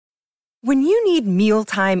When you need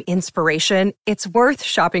mealtime inspiration, it's worth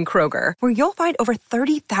shopping Kroger, where you'll find over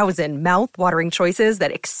 30,000 mouth-watering choices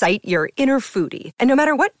that excite your inner foodie. And no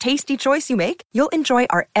matter what tasty choice you make, you'll enjoy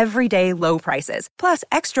our everyday low prices, plus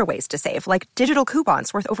extra ways to save, like digital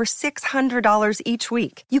coupons worth over $600 each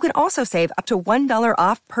week. You can also save up to $1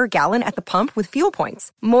 off per gallon at the pump with fuel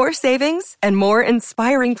points. More savings and more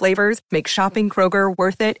inspiring flavors make shopping Kroger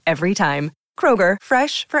worth it every time. Kroger,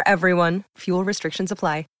 fresh for everyone. Fuel restrictions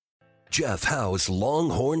apply. Jeff Howe's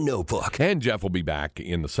Longhorn Notebook. And Jeff will be back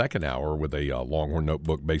in the second hour with a Longhorn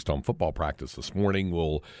Notebook based on football practice this morning.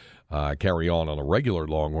 We'll carry on a regular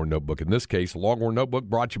Longhorn Notebook. In this case, Longhorn Notebook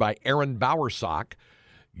brought to you by Aaron Bowersock,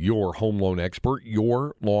 your home loan expert,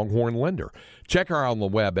 your Longhorn lender. Check her out on the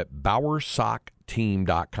web at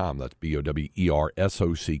bowersockteam.com. That's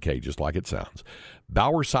BOWERSOCK, just like it sounds.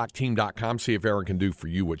 bowersockteam.com. See if Aaron can do for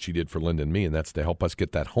you what she did for Linda and me, and that's to help us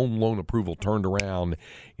get that home loan approval turned around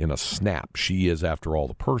in a snap. She is, after all,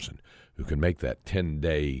 the person who can make that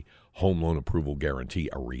 10-day home loan approval guarantee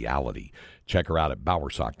a reality. Check her out at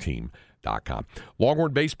bowersockteam.com.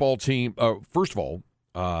 Longhorn baseball team, first of all,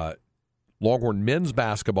 Longhorn men's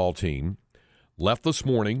basketball team left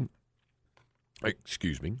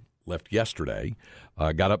yesterday,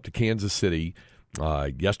 got up to Kansas City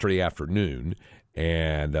yesterday afternoon,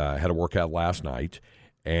 and had a workout last night.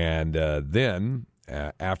 And then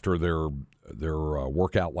after their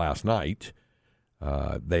workout last night,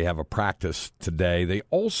 they have a practice today. They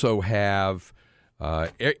also have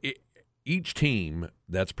each team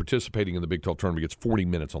that's participating in the Big 12 tournament gets 40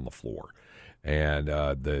 minutes on the floor. And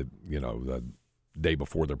the day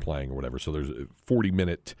before they're playing or whatever. So there's a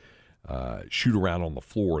 40-minute shoot around on the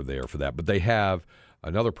floor there for that. But they have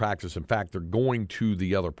another practice. In fact, they're going to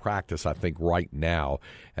the other practice, I think, right now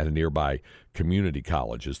at a nearby community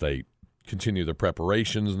college as they continue their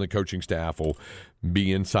preparations, and the coaching staff will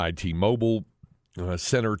be inside T-Mobile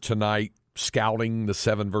Center tonight scouting the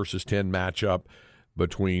 7 versus 10 matchup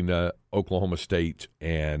between Oklahoma State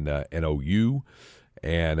and OU.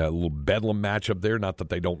 And a little bedlam matchup there. Not that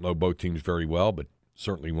they don't know both teams very well, but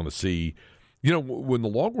certainly want to see. You know, when the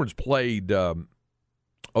Longhorns played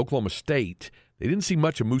Oklahoma State, they didn't see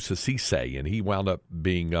much of Musa Cisse, and he wound up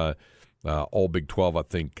being all Big 12, I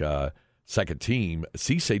think, second team.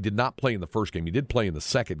 Cisse did not play in the first game. He did play in the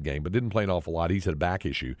second game, but didn't play an awful lot. He's had a back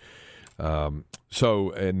issue.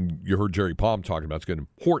 And you heard Jerry Palm talking about it's an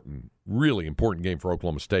important, really important game for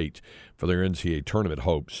Oklahoma State for their NCAA tournament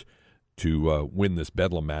hopes to win this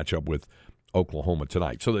bedlam matchup with Oklahoma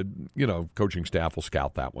tonight. So the coaching staff will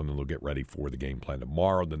scout that one, and they'll get ready for the game plan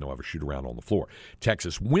tomorrow. Then they'll have a shoot-around on the floor.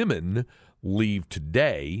 Texas women leave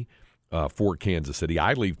today for Kansas City.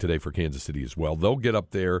 I leave today for Kansas City as well. They'll get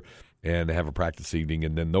up there and have a practice evening,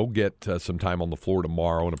 and then they'll get some time on the floor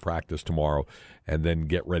tomorrow and a practice tomorrow, and then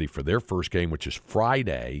get ready for their first game, which is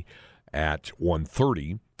Friday at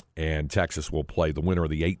 1:30. And Texas will play the winner of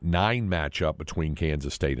the 8-9 matchup between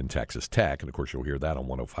Kansas State and Texas Tech. And, of course, you'll hear that on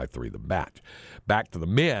 105.3 The Bat. Back to the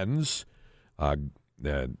men's.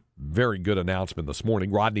 Very good announcement this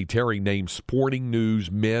morning. Rodney Terry named Sporting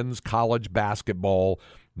News Men's College Basketball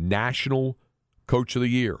National Coach of the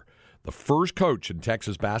Year. The first coach in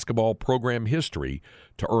Texas basketball program history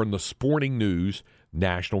to earn the Sporting News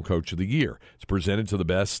National Coach of the Year. It's presented to the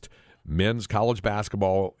best men's college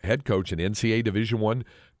basketball head coach in NCAA Division I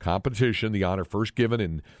competition. The honor first given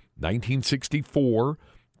in 1964,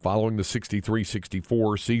 following the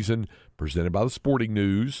 63-64 season, presented by the Sporting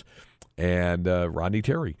News. And Rodney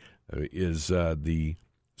Terry is the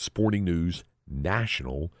Sporting News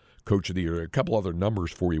National Coach of the Year. A couple other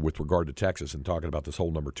numbers for you with regard to Texas and talking about this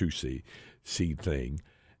whole number 2 seed thing.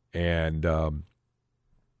 And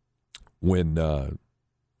when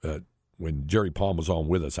Jerry Palm was on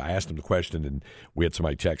with us, I asked him the question, and we had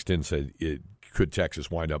somebody text in and said, could Texas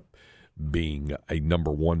wind up being a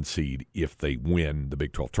number 1 seed if they win the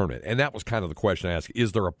Big 12 tournament? And that was kind of the question I asked.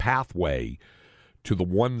 Is there a pathway to the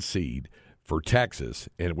 1 seed for Texas?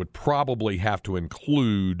 And it would probably have to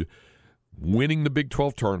include winning the Big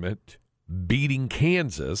 12 tournament, beating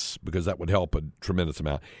Kansas, because that would help a tremendous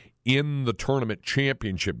amount, in the tournament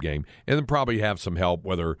championship game, and then probably have some help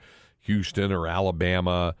whether Houston or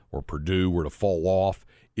Alabama or Purdue were to fall off.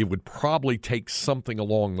 It would probably take something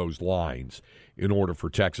along those lines in order for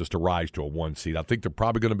Texas to rise to a 1 seed. I think they're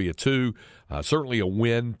probably going to be a 2, certainly a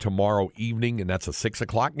win tomorrow evening, and that's a 6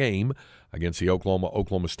 o'clock game against the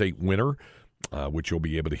Oklahoma State winner, which you'll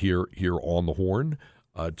be able to hear here on the Horn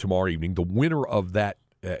tomorrow evening. The winner of that,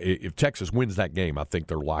 if Texas wins that game, I think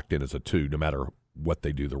they're locked in as a 2, no matter what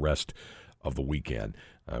they do the rest of the weekend.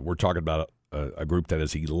 We're talking about a group that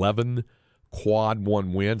has 11 quad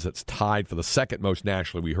one wins. That's tied for the second most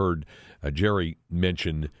nationally. We heard Jerry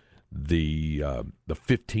mention the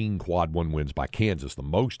 15 quad one wins by Kansas, the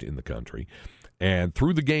most in the country. And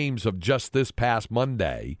through the games of just this past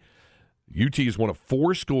Monday, UT is one of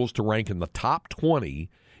 4 schools to rank in the top 20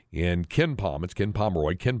 in KenPom. It's Ken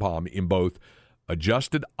Pomeroy, KenPom, in both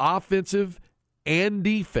adjusted offensive and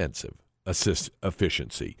defensive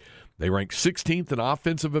efficiency. They rank 16th in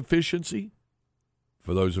offensive efficiency.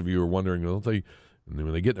 For those of you who are wondering,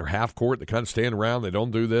 when they get in their half court, they kind of stand around, they don't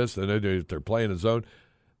do this, they're playing a zone.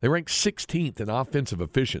 They rank 16th in offensive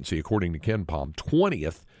efficiency, according to KenPom,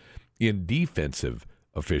 20th in defensive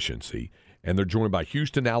efficiency. And they're joined by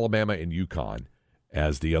Houston, Alabama, and UConn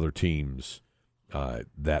as the other teams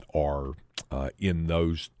that are in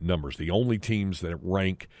those numbers. The only teams that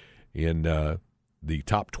rank in the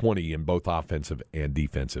top 20 in both offensive and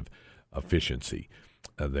defensive efficiency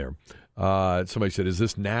there. Somebody said, is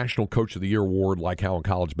this National Coach of the Year award like how in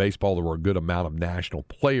college baseball there were a good amount of National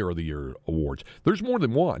Player of the Year awards? There's more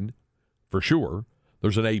than one, for sure.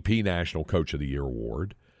 There's an AP National Coach of the Year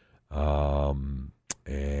award. And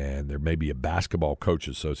there may be a Basketball Coach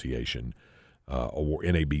Association award,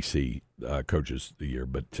 NABC Coaches of the Year.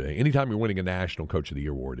 But anytime you're winning a National Coach of the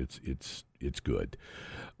Year award, it's good.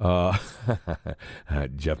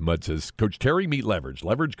 Jeff Mudd says, Coach Terry, meet Leverage.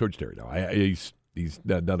 Leverage, Coach Terry. No, he's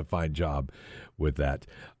done a fine job with that.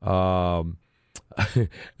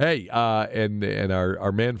 Hey, and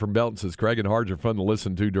our man from Belton says, Craig and Harge are fun to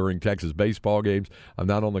listen to during Texas baseball games. I'm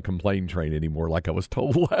not on the complaint train anymore like I was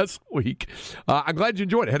told last week. I'm glad you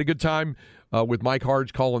enjoyed it. Had a good time with Mike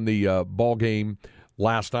Harge calling the ball game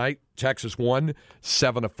last night. Texas won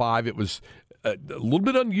 7-5. It was a little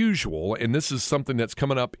bit unusual, and this is something that's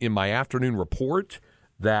coming up in my afternoon report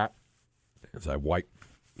that, as I wipe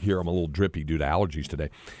here, I'm a little drippy due to allergies today.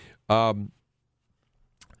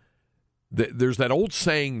 There's that old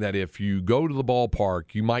saying that if you go to the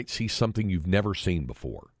ballpark, you might see something you've never seen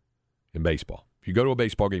before in baseball. If you go to a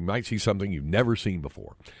baseball game, you might see something you've never seen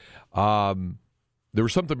before. There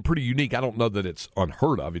was something pretty unique. I don't know that it's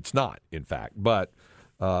unheard of. It's not, in fact. But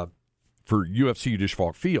for UFC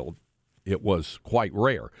Disch-Falk Field, it was quite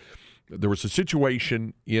rare. There was a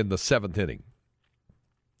situation in the 7th inning.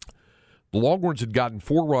 The Longhorns had gotten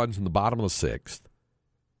 4 runs in the bottom of the 6th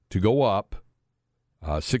to go up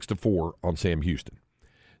 6-4 on Sam Houston.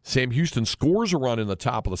 Sam Houston scores a run in the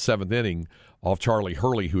top of the 7th inning off Charlie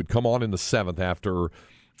Hurley, who had come on in the 7th after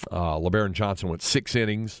LeBaron Johnson went 6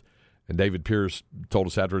 innings. And David Pierce told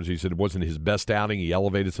us afterwards, he said it wasn't his best outing. He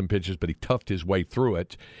elevated some pitches, but he toughed his way through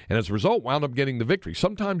it. And as a result, wound up getting the victory.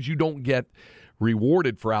 Sometimes you don't get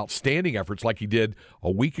rewarded for outstanding efforts like he did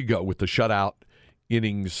a week ago with the shutout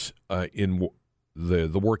innings in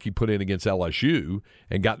the work he put in against LSU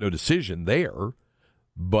and got no decision there.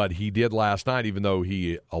 But he did last night, even though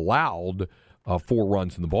he allowed 4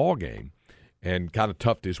 runs in the ball game and kind of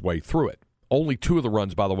toughed his way through it. Only 2 of the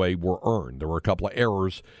runs, by the way, were earned. There were a couple of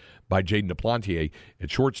errors by Jaden Duplantier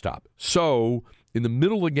at shortstop. So in the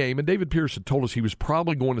middle of the game, and David Pierce had told us he was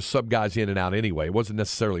probably going to sub guys in and out anyway. It wasn't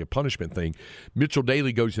necessarily a punishment thing. Mitchell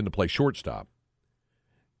Daly goes in to play shortstop.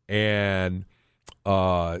 And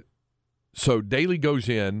so Daly goes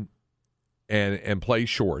in and plays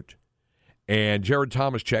short. And Jared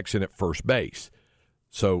Thomas checks in at first base.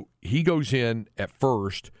 So he goes in at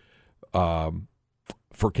first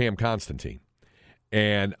for Cam Constantine.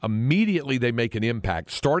 And immediately they make an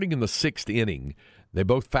impact. Starting in the 6th inning, they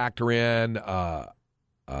both factor in a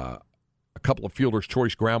couple of fielder's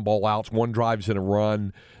choice ground ball outs. One drives in a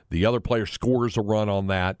run. The other player scores a run on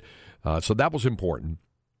that. So that was important.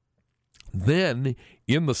 Then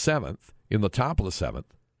in the 7th, in the top of the 7th,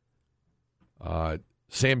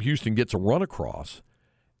 Sam Houston gets a run across,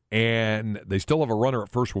 and they still have a runner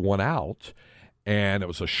at first with 1 out, and it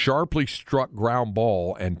was a sharply struck ground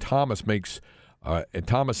ball, and Thomas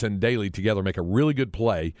and Daly together make a really good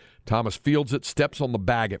play. Thomas fields it, steps on the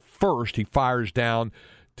bag at first. He fires down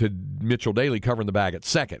to Mitchell Daly covering the bag at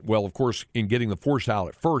second. Well, of course, in getting the force out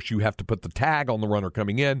at first, you have to put the tag on the runner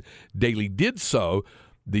coming in. Daly did so.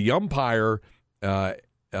 The umpire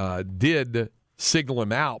did signal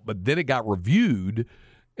him out, but then it got reviewed,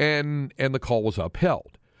 and the call was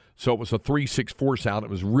upheld. So it was a 3-6 force out. It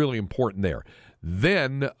was really important there.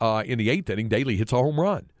 Then in the 8th inning, Daly hits a home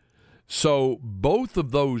run. So both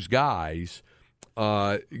of those guys,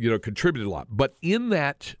 contributed a lot. But in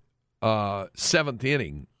that 7th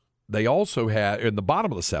inning, they also had, in the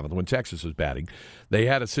bottom of the 7th, when Texas was batting, they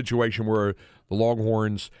had a situation where the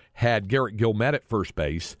Longhorns had Garrett Gilmet at first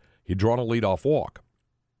base. He'd drawn a leadoff walk.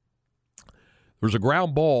 There was a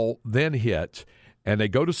ground ball then hit, and they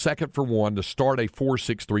go to second for one to start a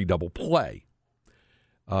 4-6-3 double play.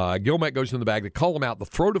 Gilmet goes in the bag. They call him out. The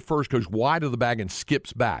throw to first goes wide of the bag and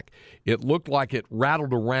skips back. It looked like it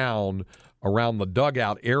rattled around the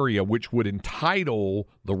dugout area, which would entitle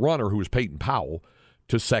the runner, who was Peyton Powell,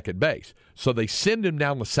 to second base. So they send him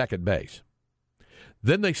down to second base.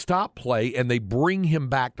 Then they stop play, and they bring him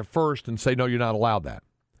back to first and say, no, you're not allowed that.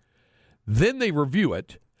 Then they review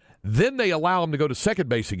it. Then they allow him to go to second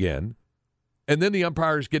base again. And then the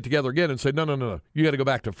umpires get together again and say, no, you got to go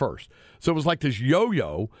back to first. So it was like this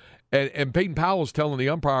yo-yo, and Peyton Powell is telling the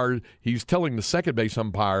umpire, he's telling the second base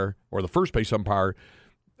umpire, or the first base umpire,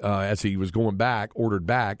 as he was going back, ordered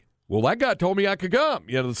back, well, that guy told me I could come,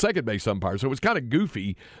 the second base umpire. So it was kind of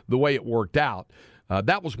goofy the way it worked out.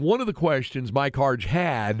 That was one of the questions Mike Harge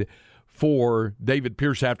had for David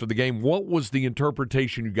Pierce after the game. What was the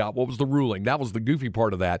interpretation you got? What was the ruling? That was the goofy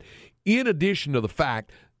part of that, in addition to the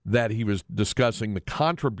fact that he was discussing the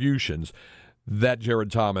contributions that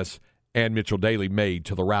Jared Thomas and Mitchell Daly made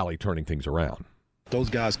to the rally, turning things around. Those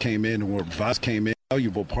guys came in and were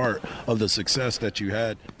valuable part of the success that you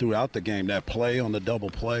had throughout the game. That play on the double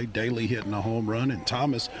play, Daly hitting a home run, and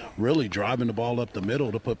Thomas really driving the ball up the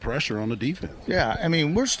middle to put pressure on the defense. Yeah, I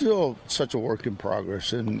mean, we're still such a work in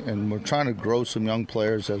progress, and we're trying to grow some young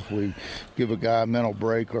players as we give a guy a mental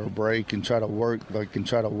break or a break and try to work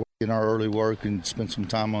in our early work and spend some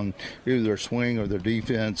time on either their swing or their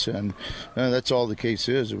defense, and that's all the case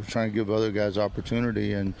is. We're trying to give other guys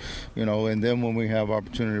opportunity, and and then when we have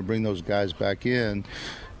opportunity to bring those guys back in,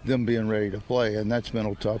 them being ready to play, and that's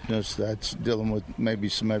mental toughness. That's dealing with maybe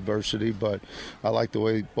some adversity, but I like the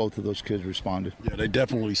way both of those kids responded. Yeah, they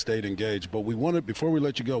definitely stayed engaged. But before we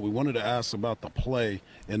let you go, we wanted to ask about the play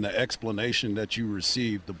and the explanation that you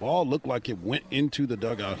received. The ball looked like it went into the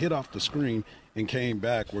dugout, hit off the screen, and came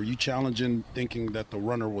back. Were you challenging, thinking that the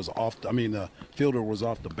fielder was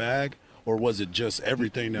off the bag, or was it just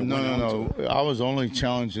everything that went on? No. I was only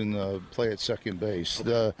challenging the play at second base.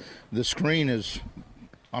 Okay. The screen is,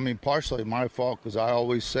 partially my fault, because I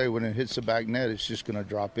always say when it hits the back net, it's just going to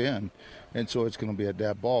drop in, and so it's going to be a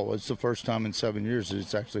dead ball. It's the first time in 7 years that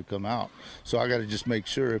it's actually come out. So I got to just make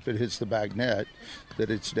sure if it hits the back net that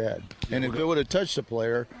it's dead. And if it would have touched the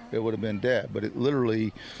player, it would have been dead. But it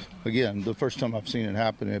literally, again, the first time I've seen it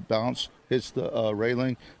happen, it bounced, hits the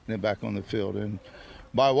railing, and then back on the field. And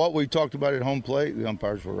by what we talked about at home plate, the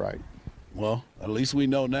umpires were right. Well, at least we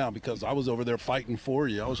know now, because I was over there fighting for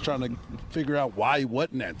you. I was trying to figure out why he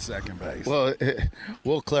wasn't at second base. Well,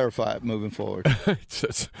 we'll clarify it moving forward.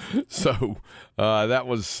 So that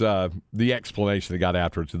was the explanation they got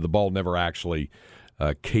after it. The ball never actually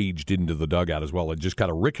caged into the dugout as well. It just got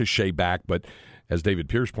a ricochet back. But as David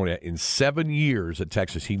Pierce pointed out, in 7 years at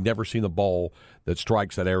Texas, he'd never seen the ball that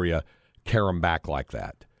strikes that area carom back like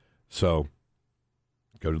that. So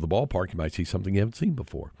go to the ballpark, you might see something you haven't seen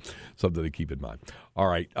before. Something to keep in mind. All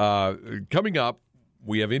right, coming up,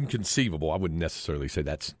 we have Inconceivable. I wouldn't necessarily say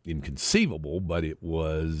that's inconceivable, but it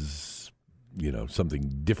was,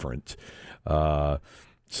 something different.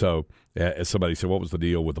 So as somebody said, what was the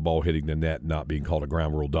deal with the ball hitting the net not being called a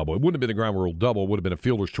ground rule double? It wouldn't have been a ground rule double. It would have been a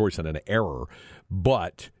fielder's choice and an error,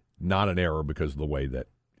 but not an error because of the way that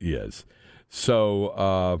is.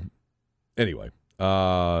 So anyway,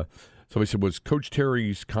 somebody said, was Coach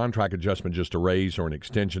Terry's contract adjustment just a raise or an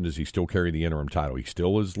extension? Does he still carry the interim title? He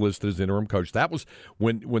still is listed as interim coach. That was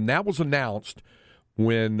when that was announced,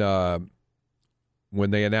 when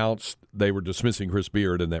they announced they were dismissing Chris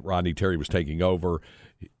Beard and that Rodney Terry was taking over.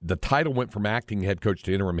 The title went from acting head coach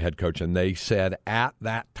to interim head coach, and they said at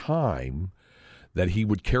that time that he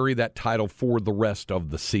would carry that title for the rest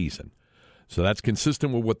of the season. So that's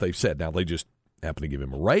consistent with what they've said. Now, they just happen to give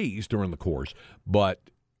him a raise during the course, but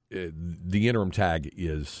the interim tag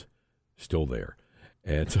is still there.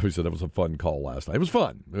 And so he said that was a fun call last night. It was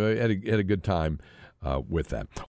fun. Had a good time with that.